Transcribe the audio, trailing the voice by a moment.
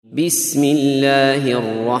بسم الله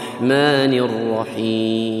الرحمن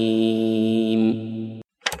الرحيم.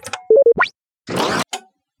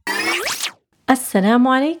 Assalamu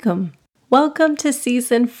alaikum. Welcome to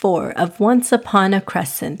Season 4 of Once Upon a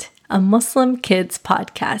Crescent, a Muslim Kids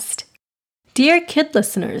podcast. Dear kid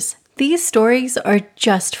listeners, these stories are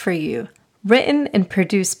just for you, written and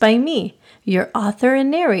produced by me, your author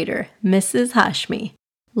and narrator, Mrs. Hashmi.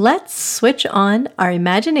 Let's switch on our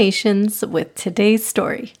imaginations with today's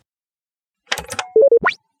story.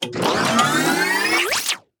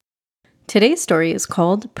 Today's story is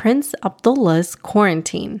called Prince Abdullah's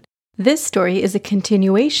Quarantine. This story is a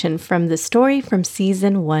continuation from the story from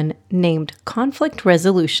Season 1 named Conflict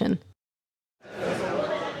Resolution.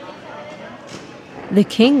 The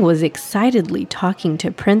king was excitedly talking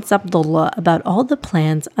to Prince Abdullah about all the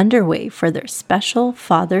plans underway for their special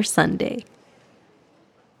Father-Son Day.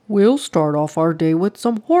 We'll start off our day with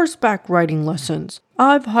some horseback riding lessons.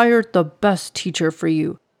 I've hired the best teacher for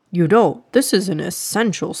you. You know, this is an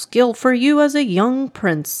essential skill for you as a young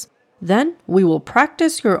prince. Then we will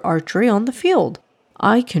practice your archery on the field.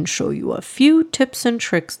 I can show you a few tips and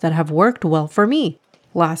tricks that have worked well for me.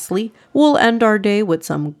 Lastly, we'll end our day with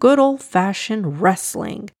some good old-fashioned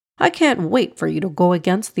wrestling. I can't wait for you to go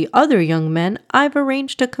against the other young men I've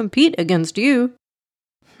arranged to compete against you.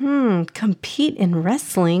 Compete in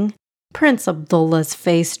wrestling? Prince Abdullah's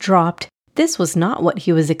face dropped. This was not what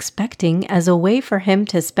he was expecting as a way for him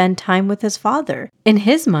to spend time with his father. In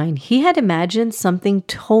his mind, he had imagined something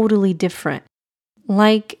totally different.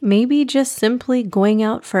 Like maybe just simply going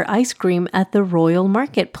out for ice cream at the royal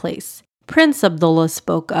marketplace. Prince Abdullah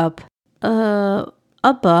spoke up.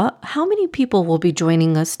 Abba, how many people will be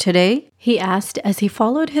joining us today? He asked as he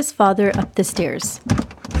followed his father up the stairs.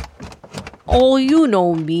 Oh, you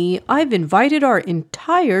know me. I've invited our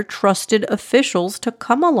entire trusted officials to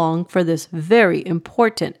come along for this very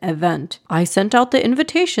important event. I sent out the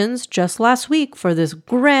invitations just last week for this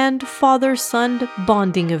grand father-son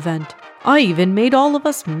bonding event. I even made all of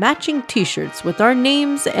us matching t-shirts with our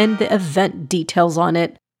names and the event details on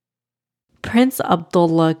it. Prince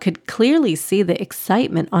Abdullah could clearly see the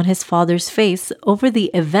excitement on his father's face over the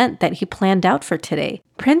event that he planned out for today.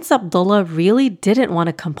 Prince Abdullah really didn't want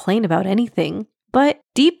to complain about anything, but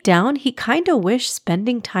deep down he kinda wished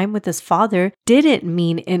spending time with his father didn't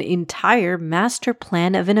mean an entire master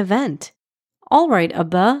plan of an event. All right,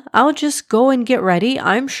 Abba, I'll just go and get ready.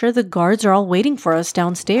 I'm sure the guards are all waiting for us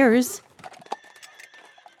downstairs.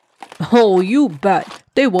 Oh, you bet.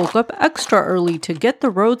 They woke up extra early to get the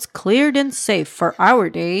roads cleared and safe for our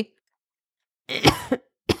day.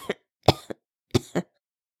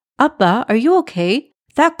 Abba, are you okay?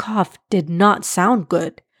 That cough did not sound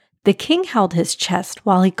good. The king held his chest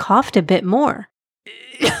while he coughed a bit more.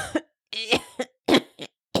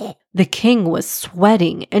 The king was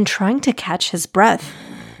sweating and trying to catch his breath.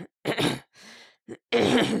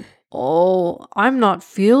 Oh, I'm not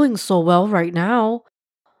feeling so well right now.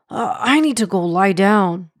 I need to go lie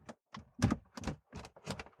down.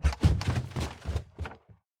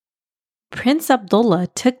 Prince Abdullah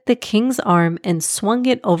took the king's arm and swung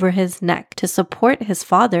it over his neck to support his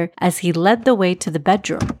father as he led the way to the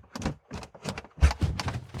bedroom.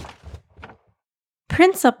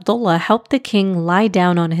 Prince Abdullah helped the king lie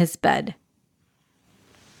down on his bed.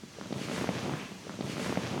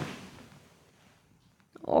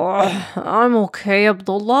 Oh, I'm okay,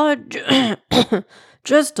 Abdullah.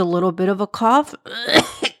 Just a little bit of a cough.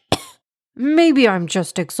 Maybe I'm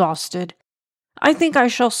just exhausted. I think I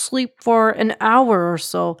shall sleep for an hour or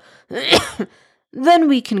so. Then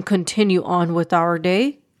we can continue on with our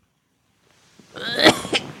day.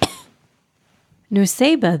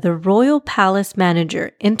 Nusayba, the royal palace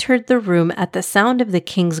manager, entered the room at the sound of the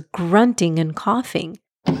king's grunting and coughing.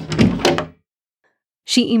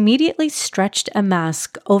 She immediately stretched a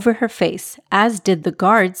mask over her face, as did the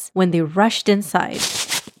guards when they rushed inside.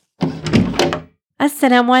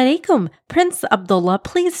 Assalamu alaikum. Prince Abdullah,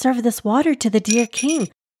 please serve this water to the dear king.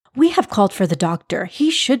 We have called for the doctor.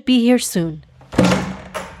 He should be here soon.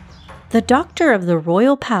 The doctor of the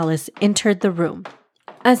royal palace entered the room.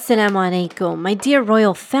 Assalamu alaikum, my dear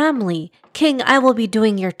royal family. King, I will be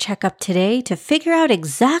doing your checkup today to figure out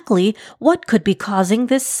exactly what could be causing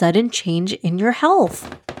this sudden change in your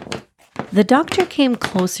health. The doctor came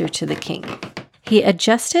closer to the king. He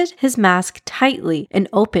adjusted his mask tightly and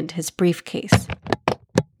opened his briefcase.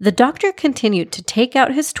 The doctor continued to take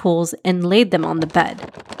out his tools and laid them on the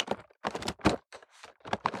bed.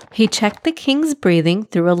 He checked the king's breathing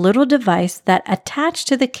through a little device that attached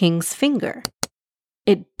to the king's finger.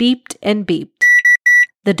 It beeped and beeped.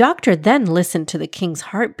 The doctor then listened to the king's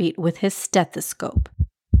heartbeat with his stethoscope.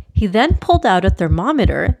 He then pulled out a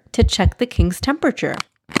thermometer to check the king's temperature.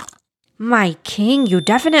 My king, you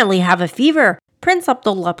definitely have a fever. Prince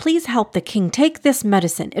Abdullah, please help the king take this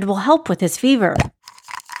medicine. It will help with his fever.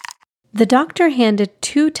 The doctor handed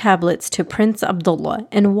 2 tablets to Prince Abdullah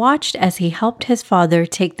and watched as he helped his father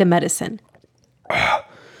take the medicine.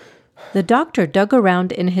 The doctor dug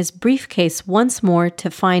around in his briefcase once more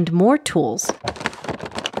to find more tools.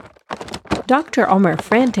 Dr. Omar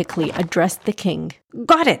frantically addressed the king.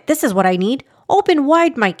 Got it! This is what I need! Open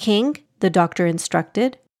wide, my king! The doctor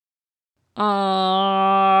instructed. The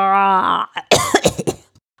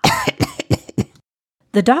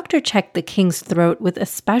doctor checked the king's throat with a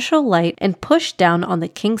special light and pushed down on the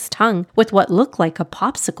king's tongue with what looked like a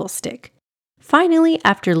popsicle stick. Finally,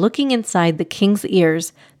 after looking inside the king's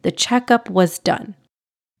ears, the checkup was done.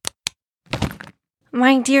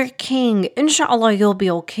 My dear king, inshallah you'll be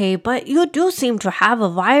okay, but you do seem to have a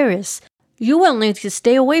virus. You will need to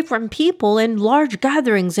stay away from people in large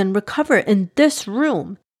gatherings and recover in this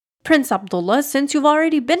room. Prince Abdullah, since you've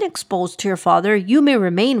already been exposed to your father, you may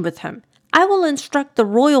remain with him. I will instruct the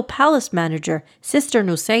royal palace manager, Sister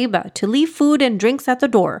Nusayba, to leave food and drinks at the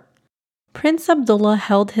door. Prince Abdullah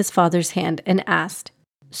held his father's hand and asked,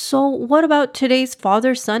 So what about today's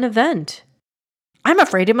father-son event? I'm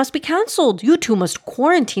afraid it must be cancelled. You two must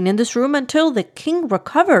quarantine in this room until the king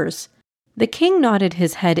recovers. The king nodded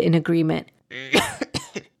his head in agreement.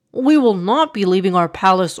 We will not be leaving our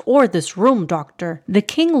palace or this room, doctor. The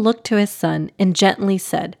king looked to his son and gently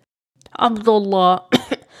said, Abdullah,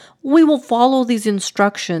 we will follow these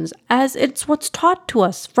instructions as it's what's taught to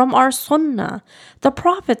us from our sunnah. The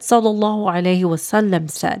Prophet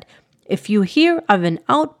ﷺ said, If you hear of an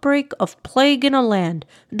outbreak of plague in a land,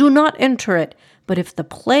 do not enter it. But if the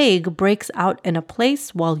plague breaks out in a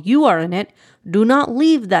place while you are in it, do not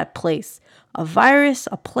leave that place. A virus,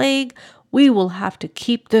 a plague, we will have to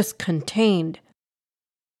keep this contained.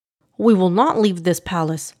 We will not leave this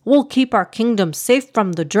palace. We'll keep our kingdom safe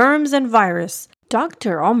from the germs and virus.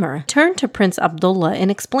 Dr. Omar turned to Prince Abdullah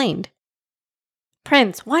and explained,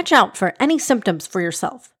 Prince, watch out for any symptoms for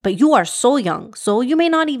yourself. But you are so young, so you may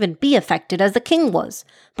not even be affected as the king was.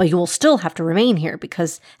 But you will still have to remain here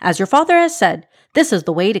because, as your father has said, this is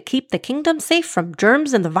the way to keep the kingdom safe from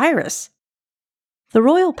germs and the virus. The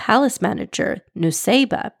royal palace manager,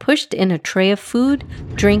 Nusayba, pushed in a tray of food,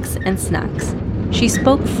 drinks, and snacks. She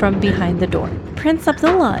spoke from behind the door. Prince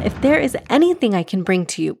Abdullah, if there is anything I can bring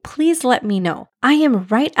to you, please let me know. I am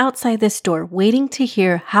right outside this door waiting to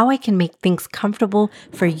hear how I can make things comfortable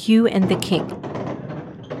for you and the king.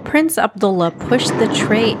 Prince Abdullah pushed the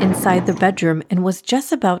tray inside the bedroom and was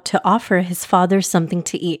just about to offer his father something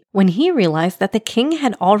to eat when he realized that the king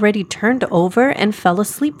had already turned over and fell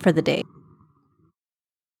asleep for the day.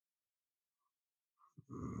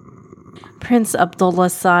 Prince Abdullah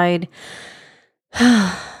sighed.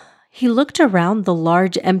 He looked around the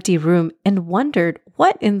large empty room and wondered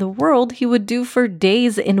what in the world he would do for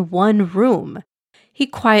days in one room. He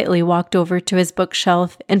quietly walked over to his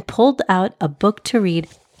bookshelf and pulled out a book to read.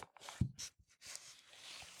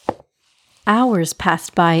 Hours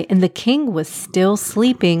passed by and the king was still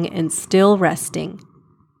sleeping and still resting.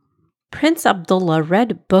 Prince Abdullah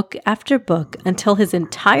read book after book until his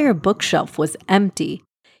entire bookshelf was empty.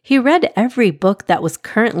 He read every book that was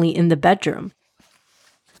currently in the bedroom.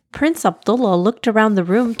 Prince Abdullah looked around the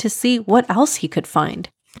room to see what else he could find.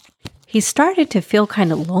 He started to feel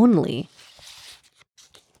kind of lonely.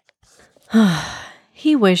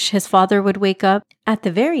 He wished his father would wake up. At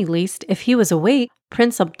the very least, if he was awake,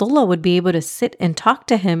 Prince Abdullah would be able to sit and talk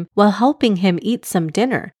to him while helping him eat some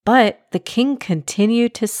dinner. But the king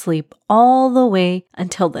continued to sleep all the way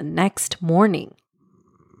until the next morning.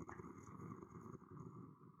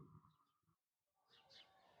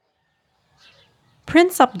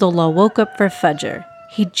 Prince Abdullah woke up for Fajr.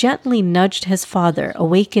 He gently nudged his father,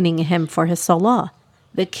 awakening him for his salah.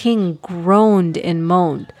 The king groaned and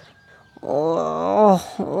moaned. Oh,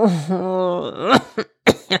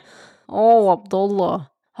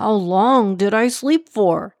 Abdullah, how long did I sleep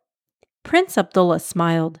for? Prince Abdullah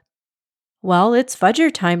smiled. Well, it's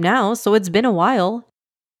Fajr time now, so it's been a while.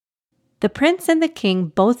 The prince and the king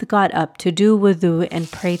both got up to do wudu and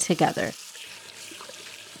pray together.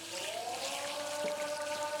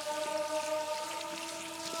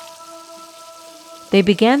 They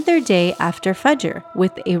began their day after Fajr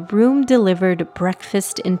with a room-delivered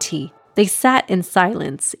breakfast and tea. They sat in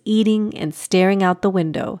silence, eating and staring out the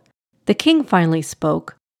window. The king finally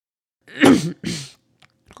spoke.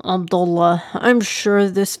 Abdullah, I'm sure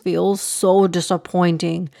this feels so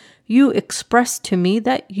disappointing. You expressed to me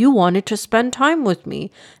that you wanted to spend time with me,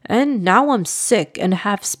 and now I'm sick and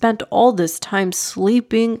have spent all this time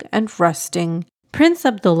sleeping and resting." Prince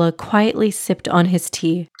Abdullah quietly sipped on his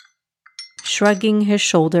tea, shrugging his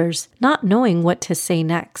shoulders, not knowing what to say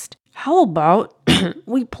next. "How about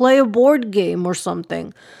we play a board game or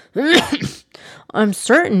something? I'm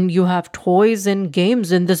certain you have toys and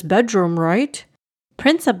games in this bedroom, right?"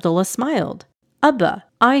 Prince Abdullah smiled. "Abba,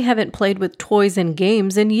 I haven't played with toys and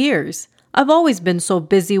games in years. I've always been so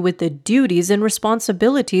busy with the duties and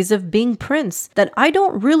responsibilities of being prince that I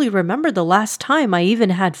don't really remember the last time I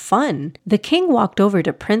even had fun." The king walked over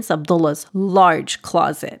to Prince Abdullah's large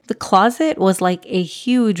closet. The closet was like a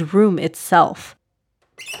huge room itself.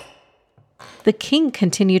 The king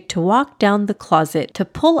continued to walk down the closet to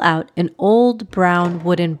pull out an old brown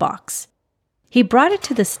wooden box. He brought it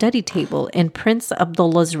to the study table in Prince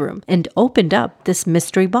Abdullah's room and opened up this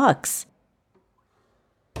mystery box.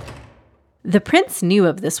 The prince knew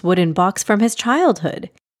of this wooden box from his childhood.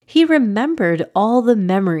 He remembered all the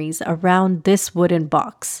memories around this wooden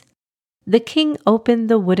box. The king opened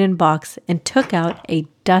the wooden box and took out a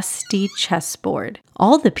dusty chessboard.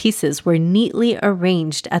 All the pieces were neatly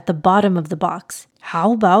arranged at the bottom of the box.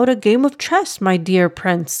 "How about a game of chess, my dear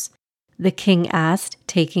prince?" the king asked,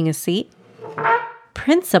 taking a seat.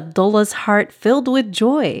 Prince Abdullah's heart filled with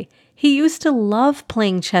joy. He used to love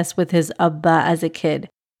playing chess with his Abba as a kid.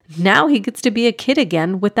 Now he gets to be a kid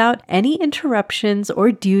again without any interruptions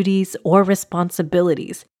or duties or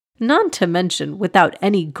responsibilities, not to mention without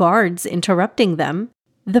any guards interrupting them.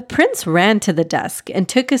 The prince ran to the desk and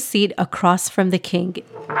took a seat across from the king.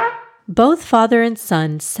 Both father and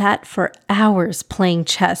son sat for hours playing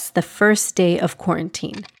chess the first day of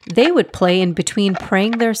quarantine. They would play in between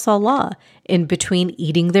praying their salah, in between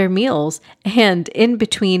eating their meals, and in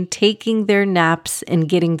between taking their naps and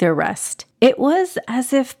getting their rest. It was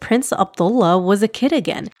as if Prince Abdullah was a kid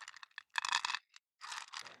again.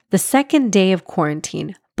 The second day of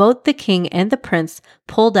quarantine, both the king and the prince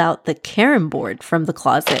pulled out the carom board from the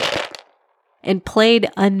closet and played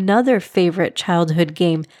another favorite childhood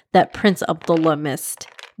game that Prince Abdullah missed.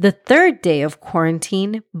 The third day of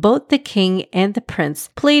quarantine, both the king and the prince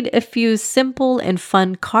played a few simple and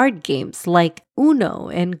fun card games like Uno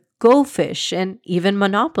and Go Fish and even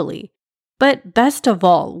Monopoly. But best of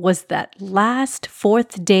all was that last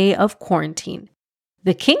fourth day of quarantine.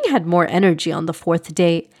 The king had more energy on the fourth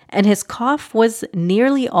day, and his cough was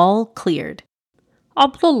nearly all cleared.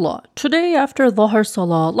 "Abdullah, today after Dhuhr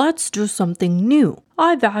Salah, let's do something new.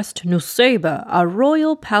 I've asked Nusayba, our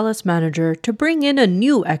royal palace manager, to bring in a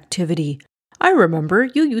new activity. I remember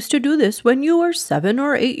you used to do this when you were 7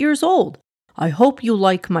 or 8 years old. I hope you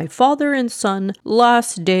like my father and son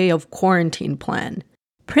last day of quarantine plan."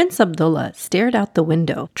 Prince Abdullah stared out the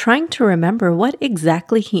window, trying to remember what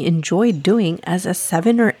exactly he enjoyed doing as a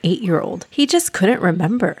 7 or 8-year-old. He just couldn't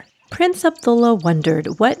remember. Prince Abdullah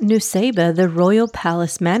wondered what Nusayba, the royal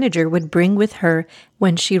palace manager, would bring with her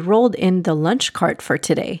when she rolled in the lunch cart for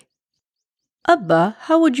today. "Abba,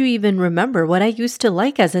 how would you even remember what I used to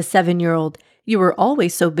like as a 7-year-old? You were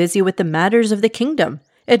always so busy with the matters of the kingdom.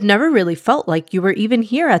 It never really felt like you were even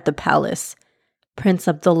here at the palace," Prince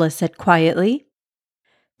Abdullah said quietly.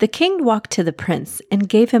 The king walked to the prince and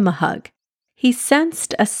gave him a hug. He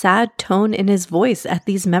sensed a sad tone in his voice at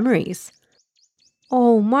these memories.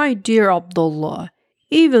 "Oh, my dear Abdullah,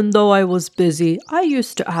 even though I was busy, I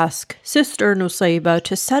used to ask Sister Nusayba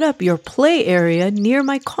to set up your play area near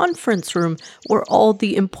my conference room where all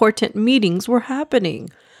the important meetings were happening.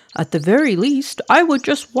 At the very least, I would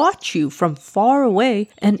just watch you from far away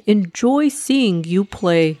and enjoy seeing you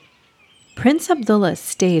play." Prince Abdullah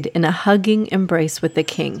stayed in a hugging embrace with the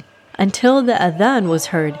king until the adhan was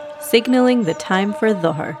heard, signaling the time for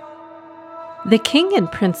Dhuhr. The king and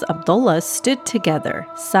Prince Abdullah stood together,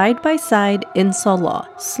 side by side in salah,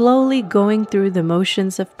 slowly going through the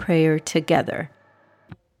motions of prayer together.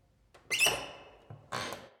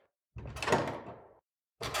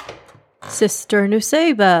 "Sister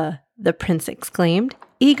Nusayba," the prince exclaimed,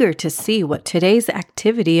 eager to see what today's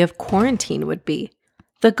activity of quarantine would be.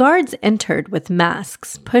 The guards entered with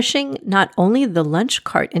masks, pushing not only the lunch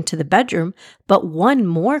cart into the bedroom, but one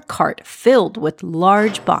more cart filled with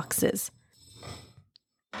large boxes.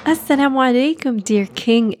 "Assalamu alaikum, dear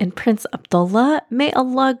King and Prince Abdullah. May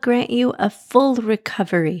Allah grant you a full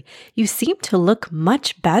recovery. You seem to look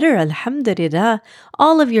much better, alhamdulillah.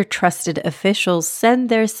 All of your trusted officials send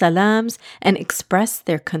their salams and express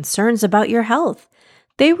their concerns about your health.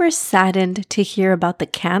 They were saddened to hear about the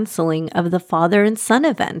canceling of the father and son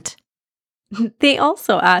event." They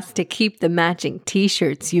also asked to keep the matching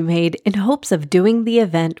t-shirts you made in hopes of doing the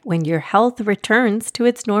event when your health returns to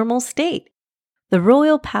its normal state. The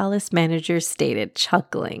royal palace manager stated,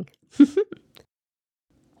 chuckling.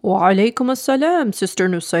 Wa alaikum assalam, Sister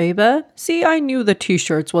Nusayba. See, I knew the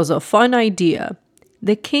t-shirts was a fun idea.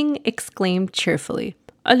 The king exclaimed cheerfully.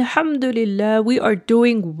 Alhamdulillah, we are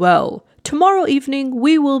doing well. Tomorrow evening,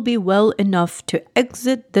 we will be well enough to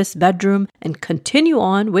exit this bedroom and continue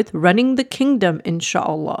on with running the kingdom,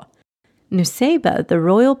 inshallah. Nusayba, the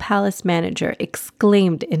royal palace manager,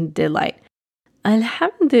 exclaimed in delight.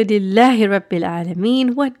 Alhamdulillahi Rabbil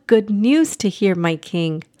Alameen, what good news to hear, my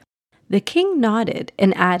king. The king nodded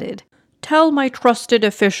and added, Tell my trusted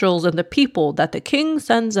officials and the people that the king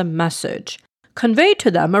sends a message. Convey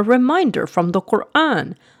to them a reminder from the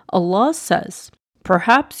Quran. Allah says,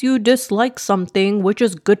 Perhaps you dislike something which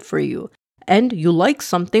is good for you, and you like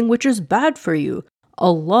something which is bad for you.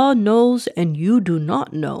 Allah knows and you do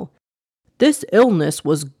not know. This illness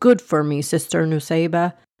was good for me, Sister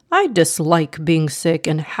Nusayba. I dislike being sick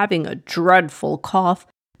and having a dreadful cough,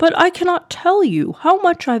 but I cannot tell you how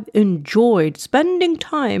much I've enjoyed spending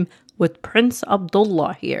time with Prince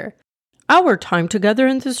Abdullah here. Our time together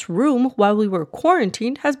in this room while we were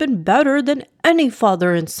quarantined has been better than any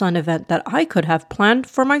father and son event that I could have planned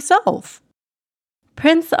for myself.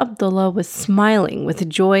 Prince Abdullah was smiling with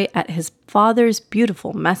joy at his father's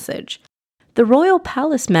beautiful message. The royal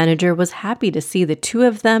palace manager was happy to see the two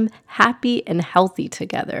of them happy and healthy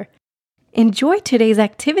together. Enjoy today's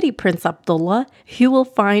activity, Prince Abdullah. You will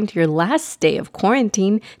find your last day of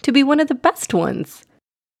quarantine to be one of the best ones.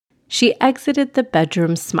 She exited the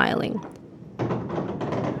bedroom smiling.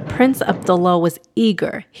 Prince Abdullah was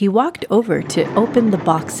eager. He walked over to open the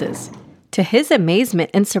boxes. To his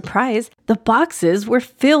amazement and surprise, the boxes were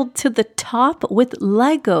filled to the top with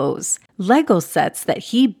Legos. Lego sets that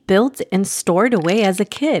he built and stored away as a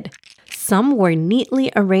kid. Some were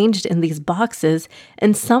neatly arranged in these boxes,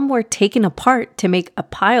 and some were taken apart to make a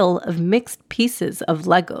pile of mixed pieces of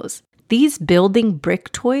Legos. These building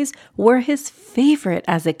brick toys were his favorite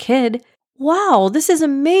as a kid. Wow, this is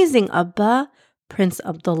amazing, Abba, Prince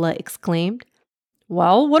Abdullah exclaimed.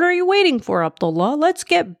 Well, what are you waiting for, Abdullah? Let's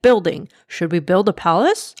get building. Should we build a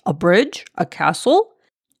palace, a bridge, a castle?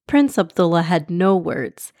 Prince Abdullah had no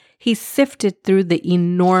words. He sifted through the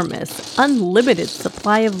enormous, unlimited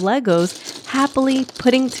supply of Legos, happily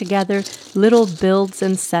putting together little builds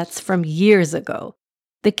and sets from years ago.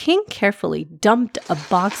 The king carefully dumped a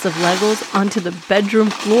box of Legos onto the bedroom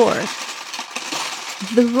floor.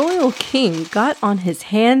 The royal king got on his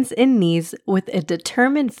hands and knees with a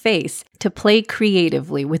determined face to play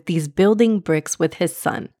creatively with these building bricks with his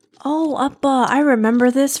son. Oh, Abba, I remember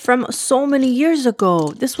this from so many years ago.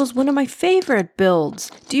 This was one of my favorite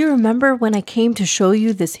builds. Do you remember when I came to show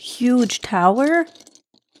you this huge tower?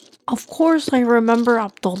 Of course I remember,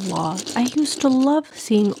 Abdullah. I used to love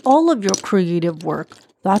seeing all of your creative work.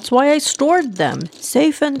 That's why I stored them,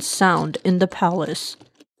 safe and sound, in the palace.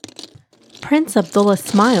 Prince Abdullah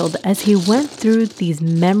smiled as he went through these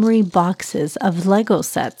memory boxes of Lego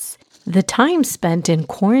sets. The time spent in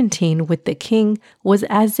quarantine with the king was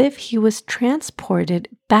as if he was transported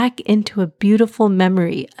back into a beautiful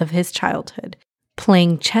memory of his childhood.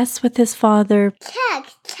 Playing chess with his father,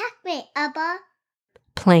 Checkmate, Abba.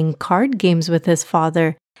 Playing card games with his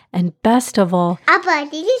father, and best of all, Abba,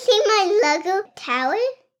 did you see my Lego tower?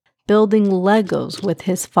 building Legos with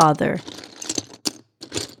his father.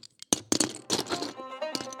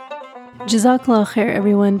 Jazakallah khair,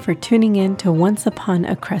 everyone, for tuning in to Once Upon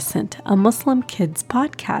a Crescent, a Muslim Kids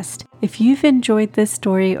podcast. If you've enjoyed this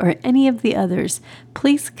story or any of the others,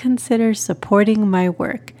 please consider supporting my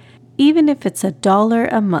work, even if it's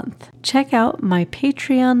 $1 a month. Check out my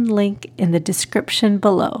Patreon link in the description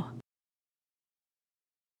below.